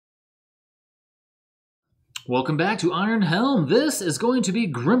Welcome back to Iron Helm. This is going to be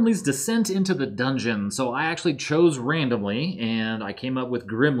Grimly's Descent into the Dungeon. So I actually chose randomly, and I came up with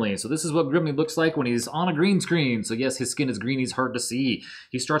Grimly. So this is what Grimly looks like when he's on a green screen. So yes, his skin is green, he's hard to see.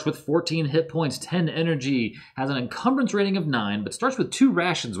 He starts with 14 hit points, 10 energy, has an encumbrance rating of 9, but starts with 2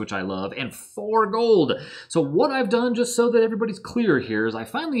 rations, which I love, and 4 gold. So what I've done, just so that everybody's clear here, is I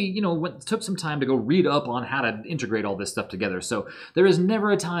finally, took some time to go read up on how to integrate all this stuff together. So there is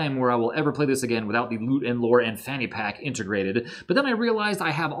never a time where I will ever play this again without the loot and lore and Fanny pack integrated, but then I realized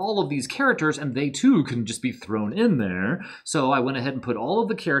I have all of these characters and they too can just be thrown in there. So I went ahead and put all of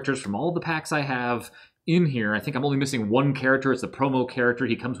the characters from all of the packs I have in here. I think I'm only missing one character. It's the promo character.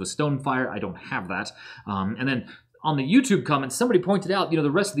 He comes with Stonefire. I don't have that. And then on the YouTube comments, somebody pointed out,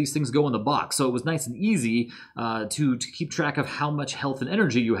 the rest of these things go in the box. So it was nice and easy to keep track of how much health and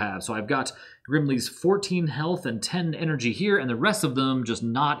energy you have. So I've got Grimly's 14 health and 10 energy here, and the rest of them just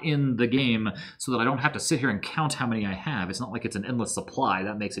not in the game so that I don't have to sit here and count how many I have. It's not like it's an endless supply.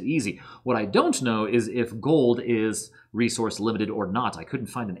 That makes it easy. What I don't know is if gold is resource limited or not. I couldn't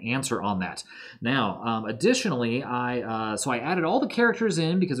find an answer on that. Now, additionally, I added all the characters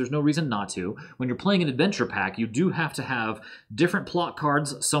in because there's no reason not to. When you're playing an adventure pack, you do have to have different plot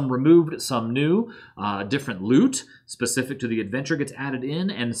cards, some removed, some new, different loot specific to the adventure gets added in,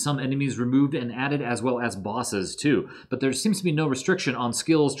 and some enemies removed and added, as well as bosses too. But there seems to be no restriction on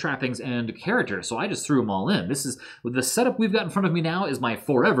skills, trappings, and characters, so I just threw them all in. This is the setup we've got in front of me now is my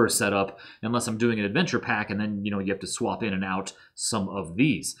forever setup, unless I'm doing an adventure pack, and then you have to swap in and out some of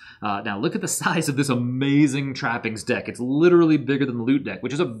these. Now look at the size of this amazing trappings deck. It's literally bigger than the loot deck,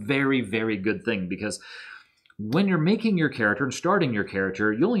 which is a very, very good thing, because when you're making your character and starting your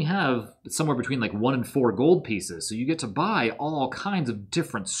character, you only have somewhere between like 1 and 4 gold pieces. So you get to buy all kinds of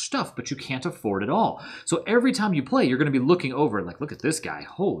different stuff, but you can't afford it all. So every time you play, you're going to be looking over like, look at this guy.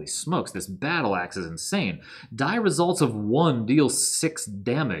 Holy smokes, this battle axe is insane. Die results of 1 deals 6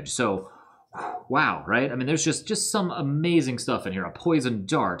 damage. So wow, right? I mean, there's just some amazing stuff in here. A poison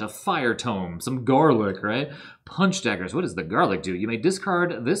dart, a fire tome, some garlic, right? Punch daggers. What does the garlic do? You may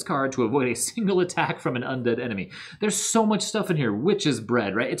discard this card to avoid a single attack from an undead enemy. There's so much stuff in here. Witch's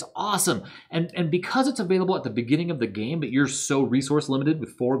bread, right? It's awesome. And because it's available at the beginning of the game, but you're so resource limited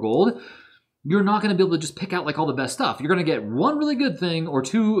with 4 gold, you're not going to be able to just pick out like all the best stuff. You're going to get 1 really good thing or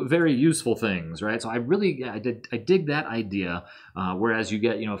 2 very useful things, right? So I dig that idea. Whereas you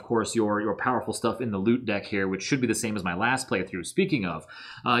get, of course, your powerful stuff in the loot deck here, which should be the same as my last playthrough. Speaking of,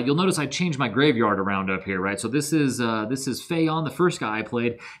 you'll notice I changed my graveyard around up here, right? So this is Fayon, the first guy I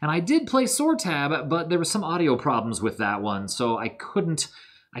played, and I did play Sword Tab, but there were some audio problems with that one, so I couldn't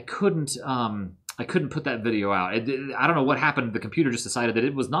put that video out. I don't know what happened. The computer just decided that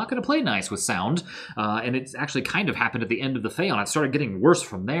it was not going to play nice with sound, and it's actually kind of happened at the end of the Fayon. It started getting worse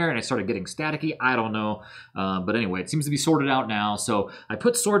from there, and it started getting staticky. I don't know. But anyway, it seems to be sorted out now. So I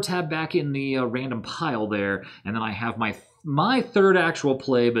put Sword Tab back in the random pile there, and then I have my third actual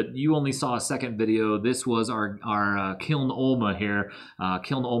play, but you only saw a second video. This was our Kiln Olma here.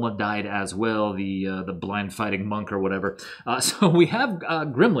 Kiln Olma died as well, the blind fighting monk or whatever. So we have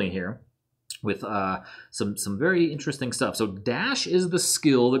Grimly here with some very interesting stuff. So Dash is the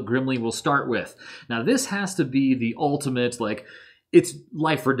skill that Grimly will start with. Now this has to be the ultimate, like, it's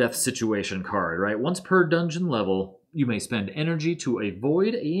life or death situation card, right? Once per dungeon level, you may spend energy to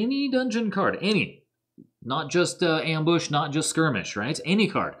avoid any dungeon card, any. Not just ambush, not just skirmish, right? Any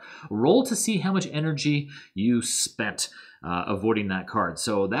card. Roll to see how much energy you spent avoiding that card.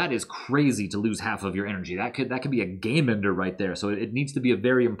 So that is crazy to lose half of your energy. That could be a game ender right there. So it needs to be a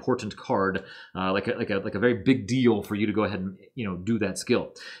very important card, like a very big deal for you to go ahead and do that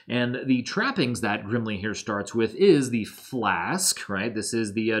skill. And the trappings that Grimly here starts with is the flask, right? This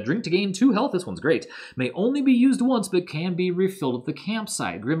is the drink to gain 2 health. This one's great. May only be used once, but can be refilled at the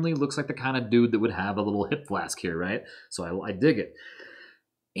campsite. Grimly looks like the kind of dude that would have a little hip flask here, right? So I dig it.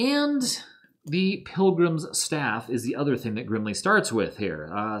 And the Pilgrim's Staff is the other thing that Grimly starts with here.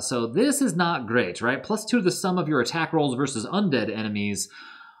 So this is not great, right? +2 to the sum of your attack rolls versus undead enemies.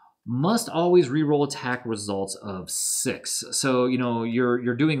 Must always reroll attack results of 6. So,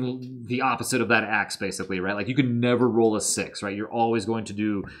 you're doing the opposite of that axe, basically, right? Like, you can never roll a 6, right? You're always going to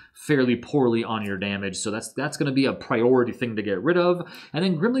do fairly poorly on your damage, so that's going to be a priority thing to get rid of. And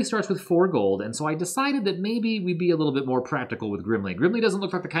then Grimly starts with 4 gold, and so I decided that maybe we'd be a little bit more practical with Grimly. Grimly doesn't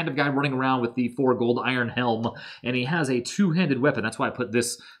look like the kind of guy running around with the 4 gold iron helm, and he has a 2-handed weapon. That's why I put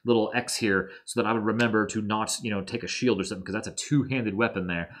this little X here, so that I would remember to not, take a shield or something, because that's a 2-handed weapon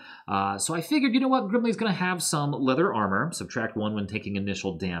there. So I figured, you know what, Grimly's going to have some leather armor, subtract 1 when taking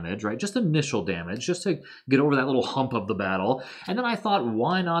initial damage, right? Just initial damage, just to get over that little hump of the battle. And then I thought,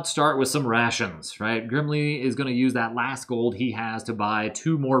 why not start with some rations, right? Grimly is going to use that last gold he has to buy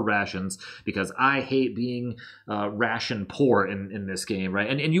 2 more rations, because I hate being ration poor in this game, right?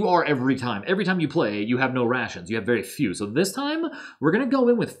 And you are every time. Every time you play, you have no rations. You have very few. So this time, we're going to go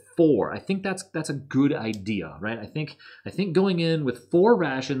in with 4. I think that's a good idea, right? I think going in with 4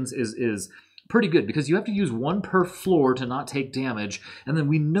 rations is pretty good, because you have to use 1 per floor to not take damage. And then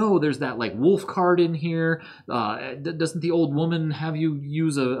we know there's that like wolf card in here. Doesn't the old woman have you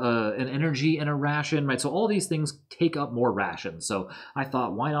use an energy and a ration, right? So all these things take up more rations. So I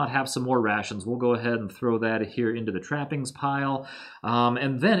thought, why not have some more rations? We'll go ahead and throw that here into the trappings pile.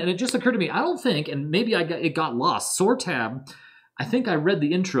 And it just occurred to me, I don't think, and maybe it got lost, sword tab. I think I read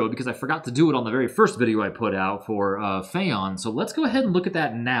the intro because I forgot to do it on the very first video I put out for Phaon. So let's go ahead and look at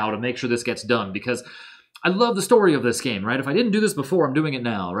that now to make sure this gets done, because I love the story of this game, right? If I didn't do this before, I'm doing it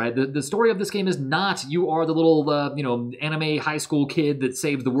now, right? The story of this game is not you are the little, anime high school kid that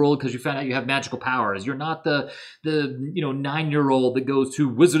saves the world because you found out you have magical powers. You're not the 9-year-old that goes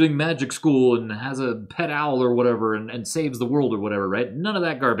to wizarding magic school and has a pet owl or whatever and saves the world or whatever, right? None of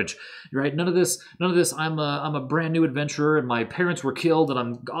that garbage, right? None of this. I'm a brand new adventurer and my parents were killed and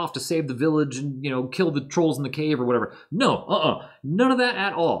I'm off to save the village and, kill the trolls in the cave or whatever. No, none of that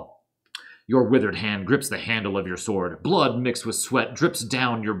at all. Your withered hand grips the handle of your sword. Blood mixed with sweat drips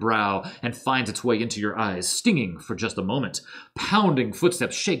down your brow and finds its way into your eyes, stinging for just a moment. Pounding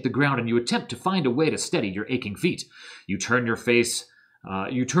footsteps shake the ground and you attempt to find a way to steady your aching feet. You turn to face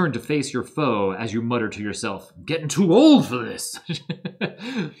your foe as you mutter to yourself, "Getting too old for this."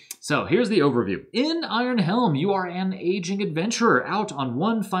 So here's the overview. In Iron Helm, you are an aging adventurer out on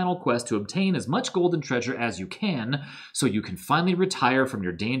one final quest to obtain as much golden treasure as you can so you can finally retire from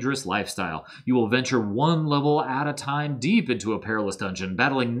your dangerous lifestyle. You will venture 1 level at a time deep into a perilous dungeon,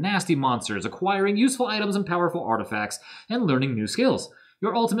 battling nasty monsters, acquiring useful items and powerful artifacts, and learning new skills.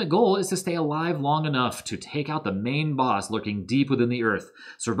 Your ultimate goal is to stay alive long enough to take out the main boss lurking deep within the earth.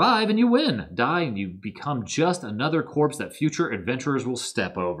 Survive and you win. Die and you become just another corpse that future adventurers will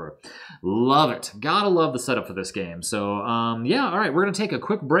step over. Love it. Gotta love the setup for this game. So, yeah, all right, we're going to take a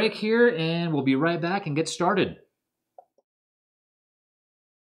quick break here and we'll be right back and get started.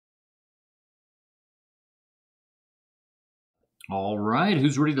 All right,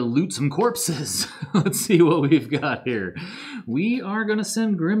 who's ready to loot some corpses? Let's see what we've got here. We are going to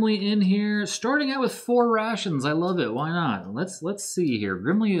send Grimly in here, starting out with 4 rations. I love it. Why not? Let's see here.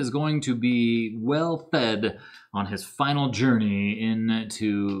 Grimly is going to be well fed on his final journey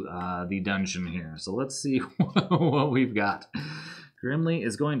into the dungeon here. So let's see what we've got. Grimly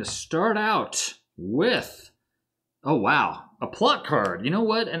is going to start out with, oh wow, a plot card. You know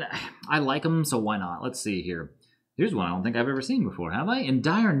what? And I like them, so why not? Let's see here. Here's one I don't think I've ever seen before, have I? In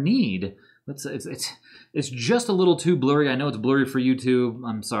dire need. It's just a little too blurry. I know it's blurry for YouTube.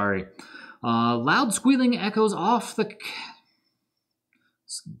 I'm sorry. Loud squealing echoes off the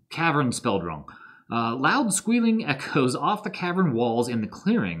cavern spelled wrong. Loud squealing echoes off the cavern walls in the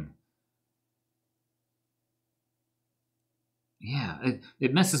clearing. Yeah,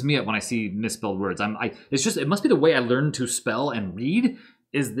 it messes me up when I see misspelled words. It must be the way I learned to spell and read.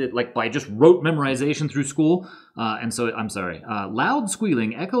 Is that like by just rote memorization through school? And so I'm sorry. Loud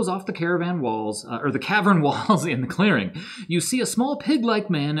squealing echoes off the cavern walls in the clearing. You see a small pig-like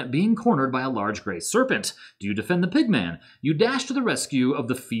man being cornered by a large gray serpent. Do you defend the pigman? You dash to the rescue of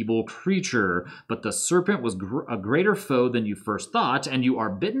the feeble creature, but the serpent was a greater foe than you first thought, and you are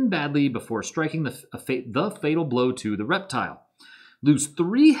bitten badly before striking the fatal blow to the reptile. Lose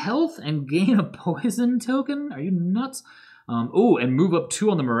 3 health and gain a poison token? Are you nuts? And move up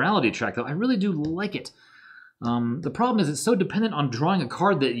 2 on the morality track, though. I really do like it. The problem is it's so dependent on drawing a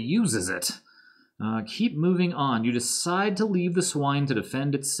card that uses it. Keep moving on. You decide to leave the swine to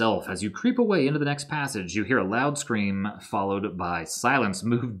defend itself. As you creep away into the next passage, you hear a loud scream, followed by silence.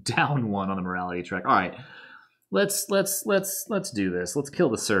 Move down 1 on the morality track. All right. Let's do this. Let's kill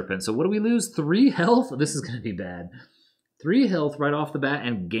the serpent. So what do we lose? 3 health? This is going to be bad. 3 health right off the bat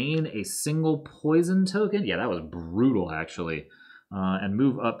and gain a single poison token. Yeah, that was brutal, actually. And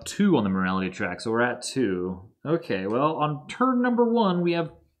move up 2 on the morality track. So we're at 2. Okay, well, on turn number 1, we have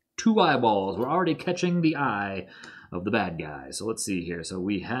 2 eyeballs. We're already catching the eye of the bad guy. So let's see here. So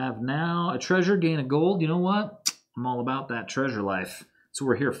we have now a treasure, gain a gold. You know what? I'm all about that treasure life. That's what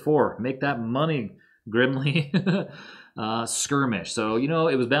we're here for. Make that money, Grimly. Skirmish. So,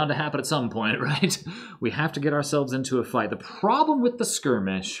 it was bound to happen at some point, right? We have to get ourselves into a fight. The problem with the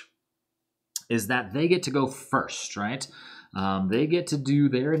skirmish is that they get to go first, right? They get to do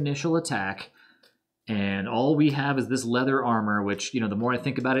their initial attack. And all we have is this leather armor, which, the more I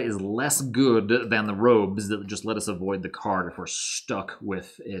think about it, is less good than the robes that just let us avoid the card if we're stuck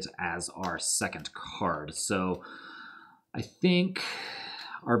with it as our second card. So I think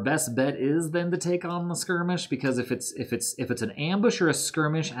our best bet is then to take on the skirmish, because if it's an ambush or a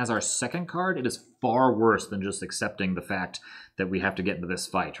skirmish as our second card, it is far worse than just accepting the fact that we have to get into this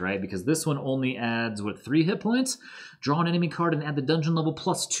fight, right? Because this one only adds, 3 hit points? Draw an enemy card and add the dungeon level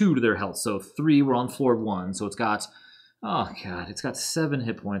 +2 to their health. So 3, we're on floor 1. So it's got, oh god, it's got 7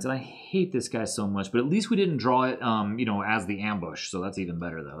 hit points. And I hate this guy so much, but at least we didn't draw it, as the ambush. So that's even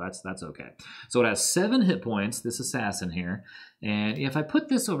better, though. That's okay. So it has 7 hit points, this assassin here. And if I put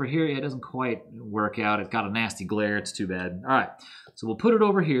this over here, it doesn't quite work out. It's got a nasty glare. It's too bad. All right, so we'll put it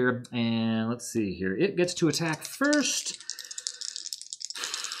over here. And let's see here. It gets to attack first.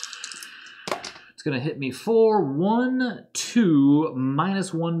 It's going to hit me for 1, 2,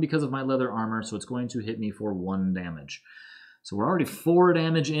 -1 because of my leather armor, so it's going to hit me for 1 damage. So we're already 4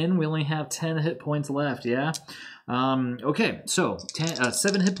 damage in. We only have 10 hit points left, yeah? Okay, so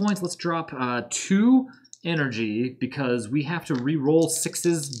 7 hit points. Let's drop 2 energy because we have to re-roll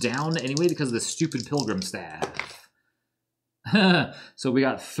 6s down anyway because of the stupid pilgrim staff. So we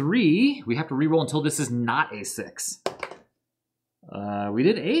got 3. We have to re-roll until this is not a 6. We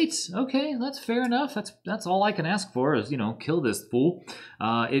did 8. Okay, that's fair enough. That's all I can ask for is, kill this fool.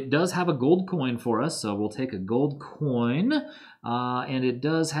 It does have a gold coin for us, so we'll take a gold coin. And it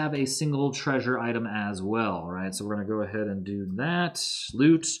does have a single treasure item as well, right? So we're going to go ahead and do that.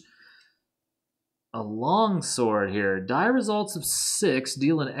 Loot. A longsword here. Die results of 6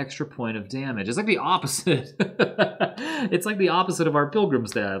 deal an extra point of damage. It's like the opposite. It's like the opposite of our pilgrim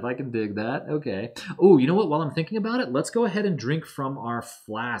staff. I can dig that. Okay. Oh, you know what? While I'm thinking about it, let's go ahead and drink from our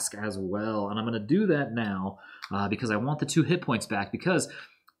flask as well. And I'm going to do that now because I want the 2 hit points back because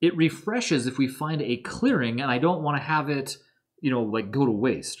it refreshes if we find a clearing, and I don't want to have it, go to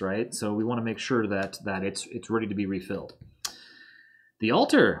waste, right? So we want to make sure that it's ready to be refilled. The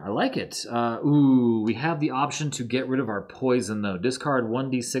altar, I like it. Ooh, we have the option to get rid of our poison, though. Discard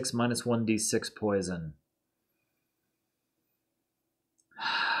 1d6 minus 1d6 poison.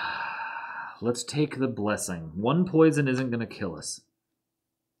 Let's take the blessing. 1 poison isn't going to kill us.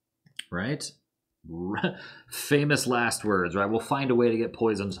 Right? Famous last words, right? We'll find a way to get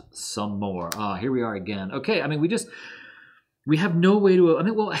poisoned some more. Here we are again. Okay, I mean, we have no way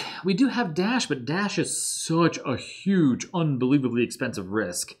to... we do have dash, but dash is such a huge, unbelievably expensive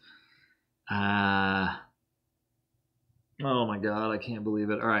risk. Oh my god, I can't believe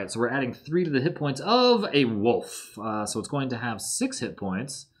it. All right, so we're adding 3 to the hit points of a wolf. So it's going to have 6 hit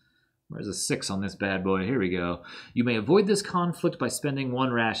points. Where's a 6 on this bad boy? Here we go. You may avoid this conflict by spending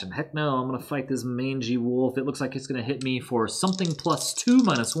 1 ration. Heck no, I'm going to fight this mangy wolf. It looks like it's going to hit me for something +2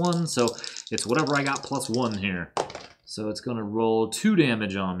 -1, so it's whatever I got +1 here. So it's going to roll 2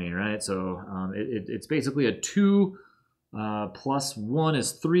 damage on me, right? So it's basically a 2 +1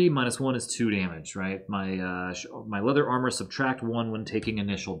 is 3, -1 is 2 damage, right? My leather armor subtract 1 when taking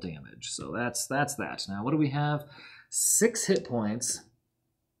initial damage. So that's that. Now what do we have? 6 hit points.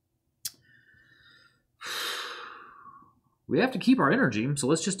 We have to keep our energy, so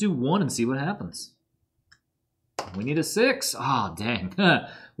let's just do 1 and see what happens. We need a 6. Ah, dang.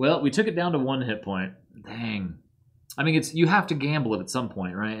 Well, we took it down to 1 hit point. Dang. I mean, you have to gamble it at some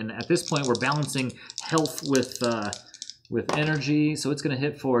point, right? And at this point, we're balancing health with energy, so it's going to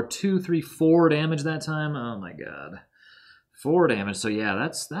hit for 2, 3, 4 damage that time. Oh my god, 4 damage. So yeah,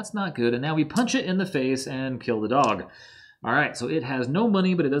 that's not good. And now we punch it in the face and kill the dog. All right, so it has no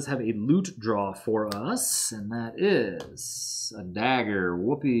money, but it does have a loot draw for us, and that is a dagger.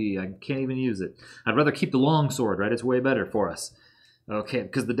 Whoopee! I can't even use it. I'd rather keep the longsword, right? It's way better for us. Okay,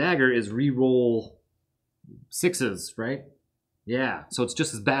 because the dagger is re-roll 6s, right? Yeah, so it's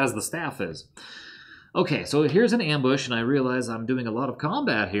just as bad as the staff is. Okay, so here's an ambush, and I realize I'm doing a lot of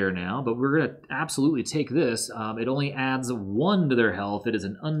combat here now, but we're going to absolutely take this. It only adds 1 to their health. It is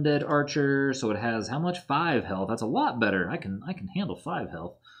an undead archer, so it has how much? 5 health. That's a lot better. I can handle 5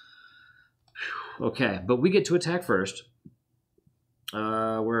 health. Whew. Okay, but we get to attack first.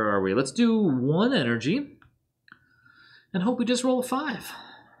 Where are we? Let's do 1 energy, and hope we just roll a 5.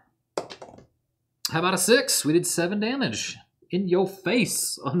 How about a 6? We did 7 damage. In your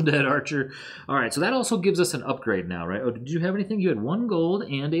face, undead archer. All right, so that also gives us an upgrade now, right? Oh, did you have anything? You had 1 gold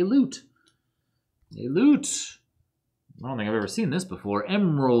and a loot. A loot. I don't think I've ever seen this before.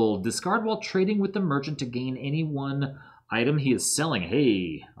 Emerald. Discard while trading with the merchant to gain any 1 item he is selling.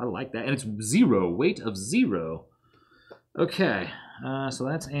 Hey, I like that. And it's 0. Weight of 0. Okay. So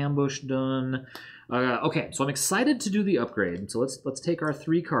that's ambush done. Okay, so I'm excited to do the upgrade. So let's take our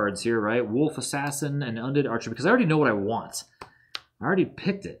 3 cards here, right? Wolf, Assassin, and Undead Archer, because I already know what I want. I already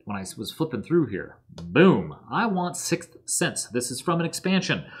picked it when I was flipping through here. Boom. I want 6th Sense. This is from an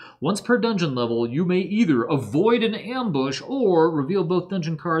expansion. Once per dungeon level, you may either avoid an ambush or reveal both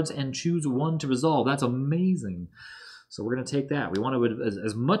dungeon cards and choose one to resolve. That's amazing. So we're going to take that. We want to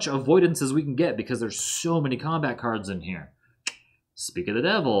as much avoidance as we can get because there's so many combat cards in here. Speak of the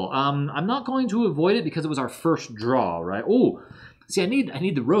devil. I'm not going to avoid it because it was our first draw, right? Oh, see, I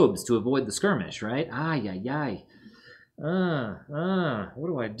need the robes to avoid the skirmish, right? Ay, ay, ay. What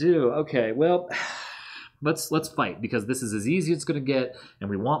do I do? Okay, well, let's fight because this is as easy as it's going to get, and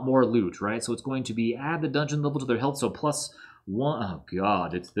we want more loot, right? So it's going to be add the dungeon level to their health, so +1. Oh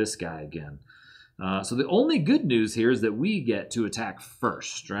god, it's this guy again. So the only good news here is that we get to attack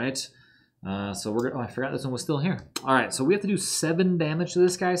first, right? So we're gonna. Oh, I forgot this one was still here. All right, so we have to do 7 damage to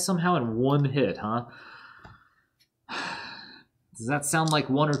this guy somehow in 1 hit, huh? Does that sound like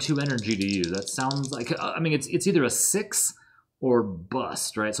 1 or 2 energy to you? That sounds like, I mean, it's either a 6 or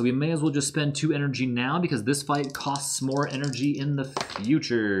bust, right? So we may as well just spend 2 energy now because this fight costs more energy in the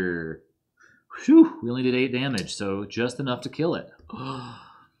future. Whew, we only did 8 damage, so just enough to kill it.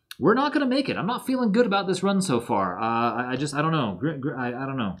 We're not going to make it. I'm not feeling good about this run so far. I don't know. I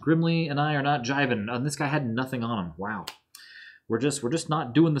don't know. Grimly and I are not jiving. This guy had nothing on him. Wow. We're just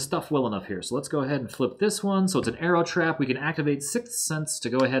not doing the stuff well enough here. So let's go ahead and flip this one. So it's an arrow trap. We can activate 6th Sense to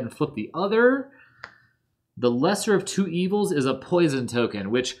go ahead and flip the other. The lesser of 2 evils is a poison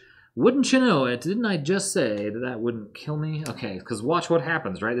token, which, wouldn't you know it, didn't I just say that that wouldn't kill me? Okay, because watch what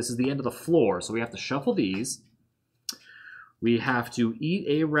happens, right? This is the end of the floor, so we have to shuffle these. We have to eat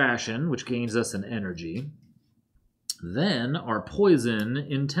a ration, which gains us an energy. Then our poison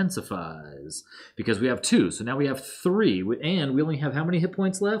intensifies because we have 2. So now we have 3, and we only have how many hit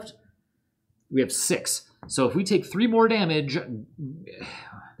points left? We have 6. So if we take 3 more damage,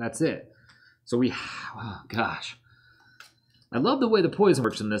 that's it. So oh gosh. I love the way the poison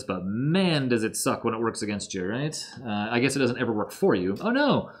works in this, but man, does it suck when it works against you, right? I guess it doesn't ever work for you. Oh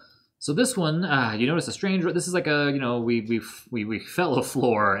no! So this one, you notice a strange. This is like a, you know, we fell a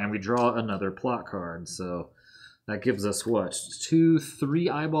floor and we draw another plot card. So that gives us what? 2, 3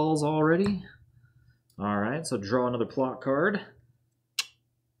 eyeballs already. All right, so draw another plot card.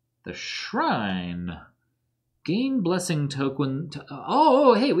 The Shrine. Gain blessing token.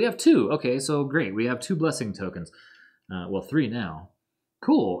 Oh, hey, we have 2. Okay, so great. We have 2 blessing tokens. Well, 3 now.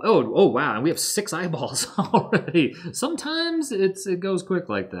 Cool. Oh, wow. And we have 6 eyeballs already. Sometimes it goes quick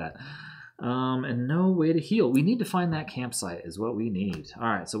like that. And no way to heal. We need to find that campsite is what we need. All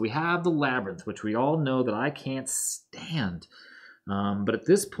right, so we have the labyrinth, which we all know that I can't stand. But at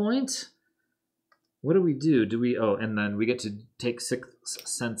this point, what do we do? Oh, and then we get to take 6th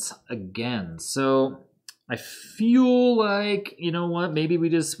Sense again. So I feel like, you know what? Maybe we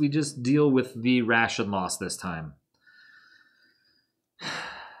just deal with the ration loss this time.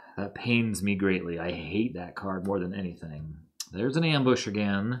 That pains me greatly. I hate that card more than anything. There's an ambush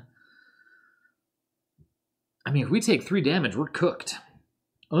again. I mean, if we take 3 damage, we're cooked.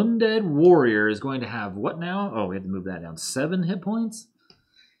 Undead Warrior is going to have what now? Oh, we had to move that down. 7 hit points?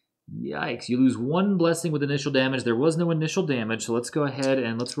 Yikes. You lose 1 blessing with initial damage. There was no initial damage, so let's go ahead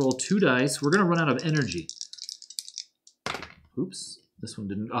and let's roll 2 dice. We're going to run out of energy. Oops. This one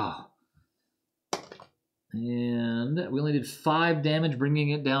didn't... Oh. And we only did 5 damage,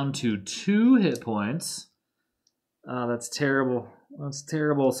 bringing it down to 2 hit points. Oh, that's terrible. That's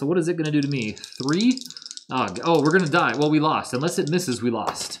terrible. So what is it going to do to me? 3? Oh, we're going to die. Well, we lost. Unless it misses, we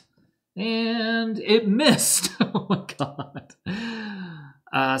lost. And it missed. Oh, my God.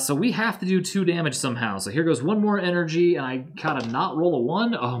 So we have to do 2 damage somehow. So here goes 1 more energy, and I gotta not roll a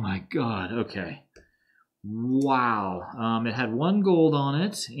 1. Oh, my God. Okay. Wow. It had 1 gold on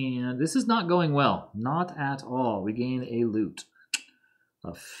it, and this is not going well. Not at all. We gain a loot.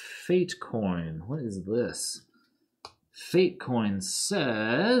 A fate coin. What is this? Fate coin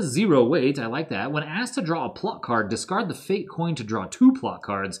says 0 weight. I like that. When asked to draw a plot card, discard the fate coin to draw 2 plot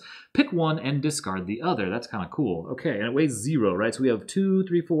cards. Pick one and discard the other. That's kind of cool. Okay, and it weighs 0, right? So we have 2,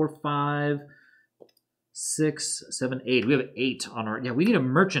 3, 4, 5, 6, 7, 8. We have 8 on our... Yeah, we need a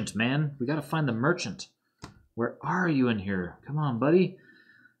merchant, man. We got to find the merchant. Where are you in here? Come on, buddy.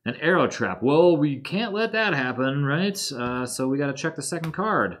 An arrow trap. Well, we can't let that happen, right? So we got to check the second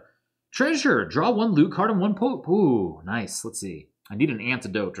card. Treasure. Draw 1 loot card and 1 poke. Ooh, nice. Let's see. I need an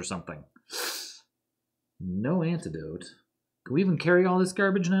antidote or something. No antidote. Can we even carry all this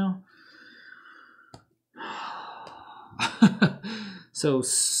garbage now? So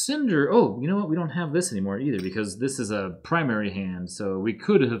Cinder, oh, you know what? We don't have this anymore either because this is a primary hand, so we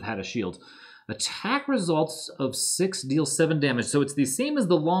could have had a shield. Attack results of 6 deal 7 damage. So it's the same as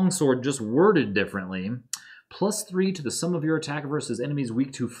the longsword, just worded differently. +3 to the sum of your attack versus enemies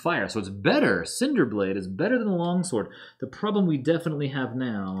weak to fire. So it's better. Cinderblade is better than the longsword. The problem we definitely have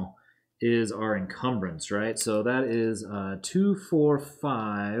now is our encumbrance, right? So that is 2, 4,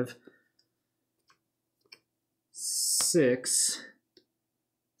 5, 6,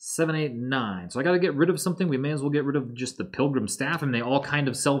 7, 8, 9. So I got to get rid of something. We may as well get rid of just the Pilgrim Staff. I mean, they all kind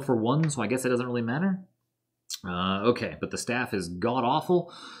of sell for 1, so I guess that doesn't really matter. Okay, but the staff is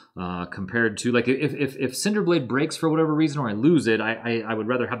god-awful compared to, like, if Cinderblade breaks for whatever reason or I lose it, I would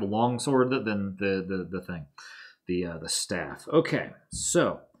rather have the longsword than the thing, the staff. Okay,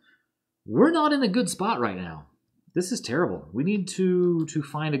 so we're not in a good spot right now. This is terrible. We need to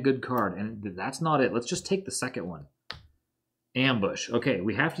find a good card, and that's not it. Let's just take the second one. Ambush. Okay,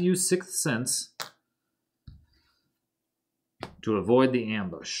 we have to use Sixth Sense to avoid the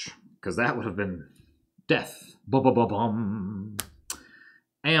ambush, because that would have been death. Bum.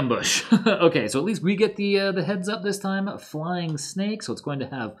 Ambush. Okay, so at least we get the heads up this time. Flying Snake, so it's going to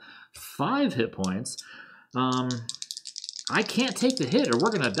have 5 hit points. I can't take the hit or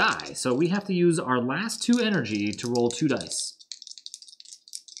we're going to die, so we have to use our last 2 energy to roll 2 dice.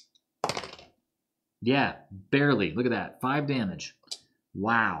 Yeah, barely. Look at that. 5 damage.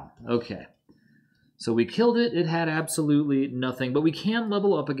 Wow. Okay. So we killed it. It had absolutely nothing, but we can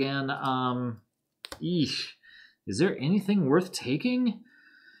level up again. Eesh. Is there anything worth taking?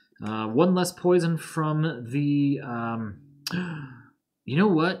 1 less poison from the... you know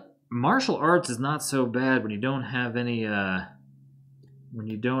what? Martial arts is not so bad when you don't have any...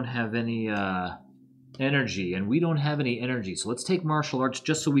 energy, and we don't have any energy. So let's take martial arts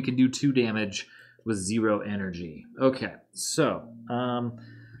just so we can do 2 damage with 0 energy. Okay, so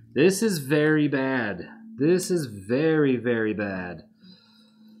this is very bad. This is very, very bad.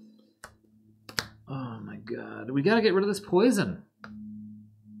 Oh my god. We gotta get rid of this poison.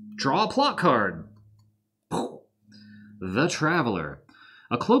 Draw a plot card. The Traveler.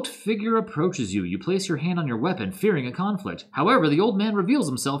 A cloaked figure approaches you. You place your hand on your weapon, fearing a conflict. However, the old man reveals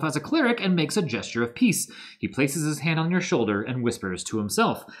himself as a cleric and makes a gesture of peace. He places his hand on your shoulder and whispers to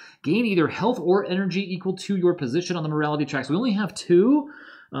himself. Gain either health or energy equal to your position on the morality tracks. We only have 2,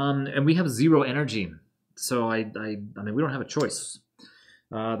 and we have 0 energy. So, I mean, we don't have a choice.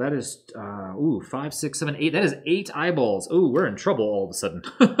 That is, 5, 6, 7, 8. That is 8 eyeballs. Ooh, we're in trouble all of a sudden.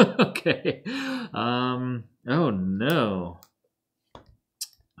 Okay. Oh, no.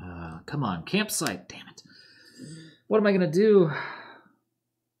 Come on, campsite, damn it. What am I going to do?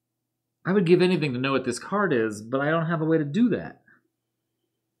 I would give anything to know what this card is, but I don't have a way to do that.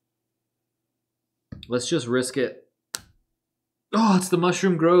 Let's just risk it. Oh, it's the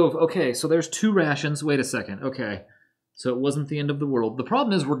Mushroom Grove. Okay, so there's 2 rations. Wait a second. Okay, so it wasn't the end of the world. The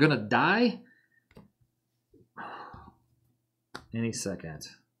problem is we're going to die any second.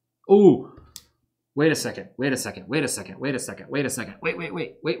 Oh, wait a second, wait a second, wait a second, wait a second, wait a second,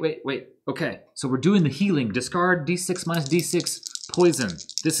 wait. Okay, so we're doing the healing. Discard D6 minus D6 poison.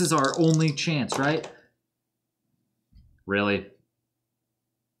 This is our only chance, right? Really?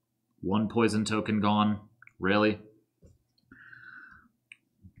 1 poison token gone? Really?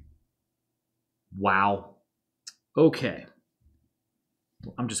 Wow. Okay.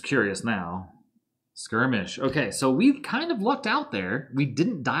 I'm just curious now. Skirmish. Okay, so we kind of lucked out there. We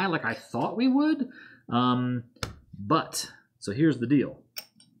didn't die like I thought we would. But, so here's the deal.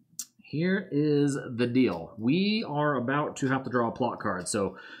 Here is the deal. We are about to have to draw a plot card.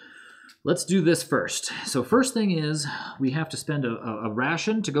 So let's do this first. So first thing is we have to spend a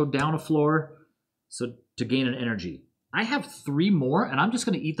ration to go down a floor so to gain an energy. I have 3 more, and I'm just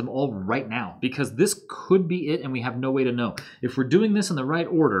going to eat them all right now because this could be it, and we have no way to know. If we're doing this in the right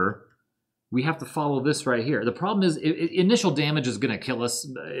order, we have to follow this right here. The problem is initial damage is going to kill us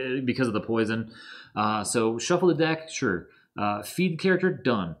because of the poison. So shuffle the deck, sure. Feed character,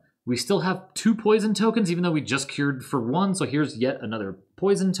 done. We still have 2 poison tokens, even though we just cured for 1. So here's yet another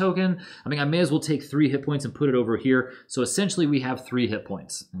poison token. I mean, I may as well take 3 hit points and put it over here. So essentially, we have 3 hit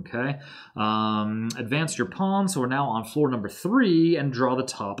points. Okay. Advance your pawn. So we're now on floor number 3 and draw the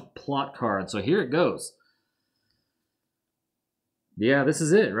top plot card. So here it goes. Yeah, this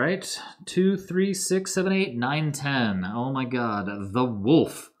is it, right? 2, 3, 6, 7, 8, 9, 10. Oh my god, the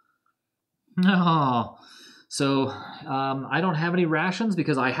wolf. Oh. So, I don't have any rations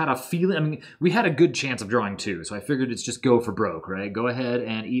because I had a feeling, I mean, we had a good chance of drawing 2, so I figured it's just go for broke, right? Go ahead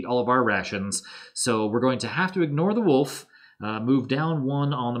and eat all of our rations. So we're going to have to ignore the wolf. Move down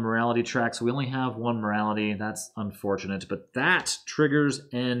 1 on the morality track, so we only have 1 morality. That's unfortunate, but that triggers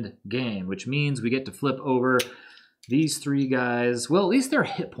end game, which means we get to flip over these 3 guys. Well, at least they're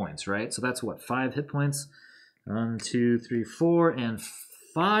hit points, right? So that's what, 5 hit points? 1, 2, 3, 4, and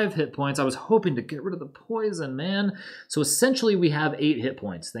 5 hit points. I was hoping to get rid of the poison, man. So essentially we have 8 hit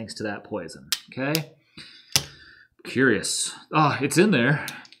points thanks to that poison, okay? Curious. Oh, it's in there.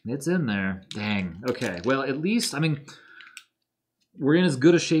 It's in there. Dang. Okay, well, at least, I mean, we're in as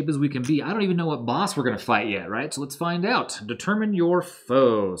good a shape as we can be. I don't even know what boss we're going to fight yet, right? So let's find out. Determine your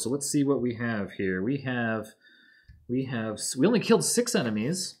foe. So let's see what we have here. We only killed 6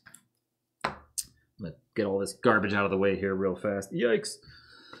 enemies. I'm going to get all this garbage out of the way here real fast. Yikes.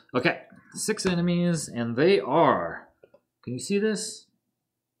 Okay, 6 enemies, and they are... Can you see this?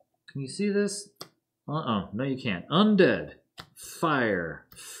 Can you see this? Uh-oh, no you can't. Undead, fire,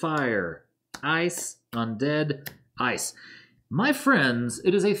 fire, ice, undead, ice. My friends,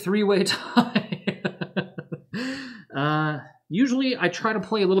 it is a 3-way tie. Usually I try to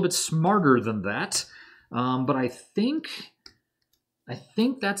play a little bit smarter than that, but I think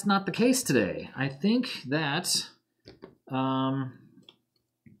that's not the case today. I think that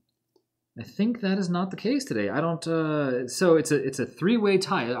is not the case today. I don't. So it's a 3-way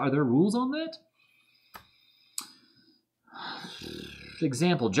tie. Are there rules on that?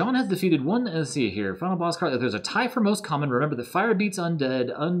 Example, John has defeated 1, let's see here, final boss card. If there's a tie for most common, remember that fire beats undead,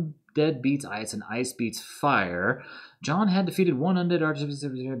 undead beats ice, and ice beats fire. John had defeated 1 undead archers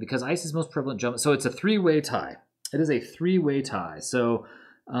because ice is most prevalent. So it's a 3-way tie. It is a 3-way tie. So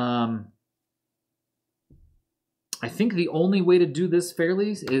I think the only way to do this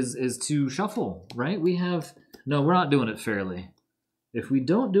fairly is to shuffle, right? No, we're not doing it fairly. If we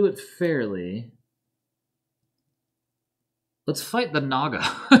don't do it fairly... Let's fight the Naga.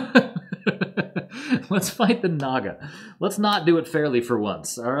 Let's fight the Naga. Let's not do it fairly for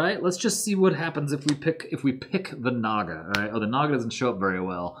once, all right? Let's just see what happens if we pick the Naga, all right? Oh, the Naga doesn't show up very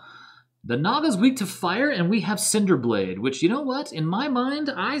well. The Naga's weak to fire, and we have Cinderblade, which, you know what? In my mind,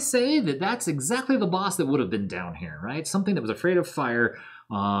 I say that that's exactly the boss that would have been down here, right? Something that was afraid of fire,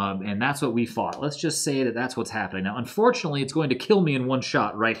 and that's what we fought. Let's just say that that's what's happening. Now, unfortunately, it's going to kill me in 1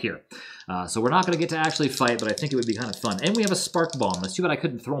 shot right here. So we're not going to get to actually fight, but I think it would be kind of fun. And we have a Spark Bomb. That's too bad I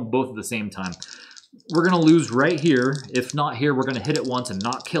couldn't throw them both at the same time. We're going to lose right here. If not here, we're going to hit it once and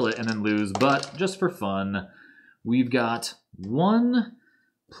not kill it and then lose. But just for fun, we've got 1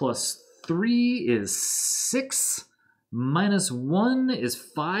 plus 3 is 6. Minus 1 is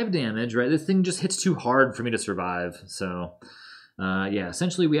 5 damage, right? This thing just hits too hard for me to survive. So, yeah,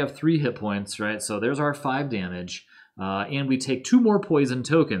 essentially we have 3 hit points, right? So there's our 5 damage. And we take 2 more poison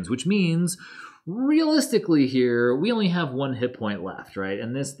tokens, which means realistically here we only have 1 hit point left, right?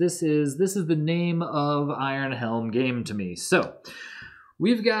 And this is the name of Iron Helm game to me. So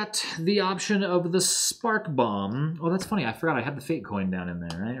we've got the option of the Spark Bomb. Oh, that's funny. I forgot I had the Fate Coin down in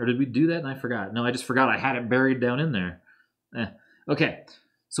there, right? Or did we do that and I forgot? No, I just forgot I had it buried down in there. Okay.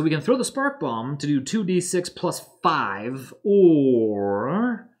 So we can throw the Spark Bomb to do 2d6 plus 5,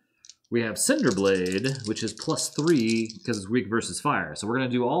 or we have Cinderblade, which is plus 3 because it's weak versus fire. So we're going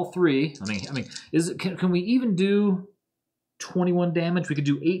to do all 3. I mean, can we even do 21 damage? We could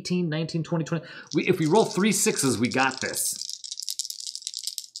do 18, 19, 20, 20. If we roll 3 6s, we got this.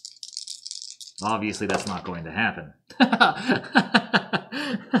 Obviously, that's not going to happen.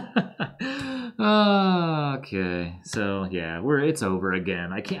 Okay, so yeah, it's over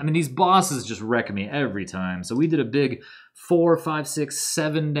again. I mean, these bosses just wreck me every time. So we did a big 4, 5, 6,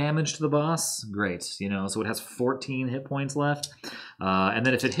 7 damage to the boss. Great, you know, so it has 14 hit points left. And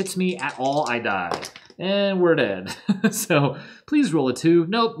then if it hits me at all, I die. And we're dead. So please roll a 2.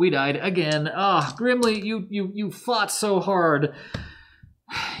 Nope, we died again. Ah, Grimly, you fought so hard.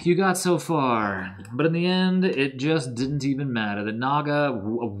 You got so far, but in the end, it just didn't even matter. The Naga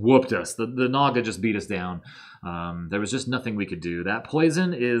whooped us. The Naga just beat us down. There was just nothing we could do. That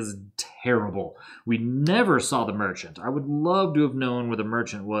poison is terrible. We never saw the merchant. I would love to have known where the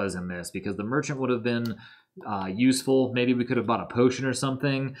merchant was in this, because the merchant would have been useful. Maybe we could have bought a potion or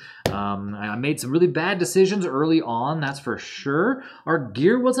something. I made some really bad decisions early on, that's for sure. Our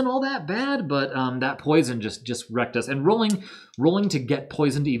gear wasn't all that bad, but that poison just wrecked us. And rolling to get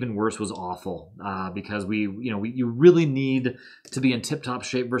poisoned even worse was awful, because you really need to be in tip-top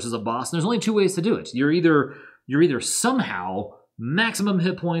shape versus a boss. And there's only 2 ways to do it. You're either somehow maximum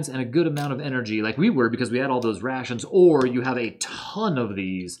hit points and a good amount of energy, like we were because we had all those rations, or you have a ton of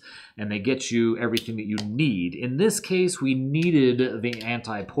these and they get you everything that you need. In this case, we needed the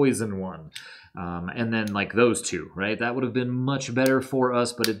anti-poison one. And then like those two, right? That would have been much better for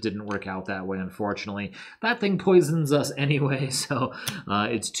us, but it didn't work out that way, unfortunately. That thing poisons us anyway, so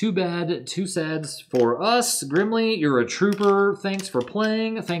it's too bad, too sad for us. Grimly, you're a trooper. Thanks for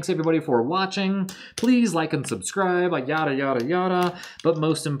playing. Thanks everybody for watching. Please like and subscribe, yada, yada, yada. But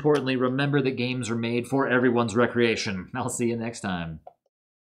most importantly, remember that games are made for everyone's recreation. I'll see you next time.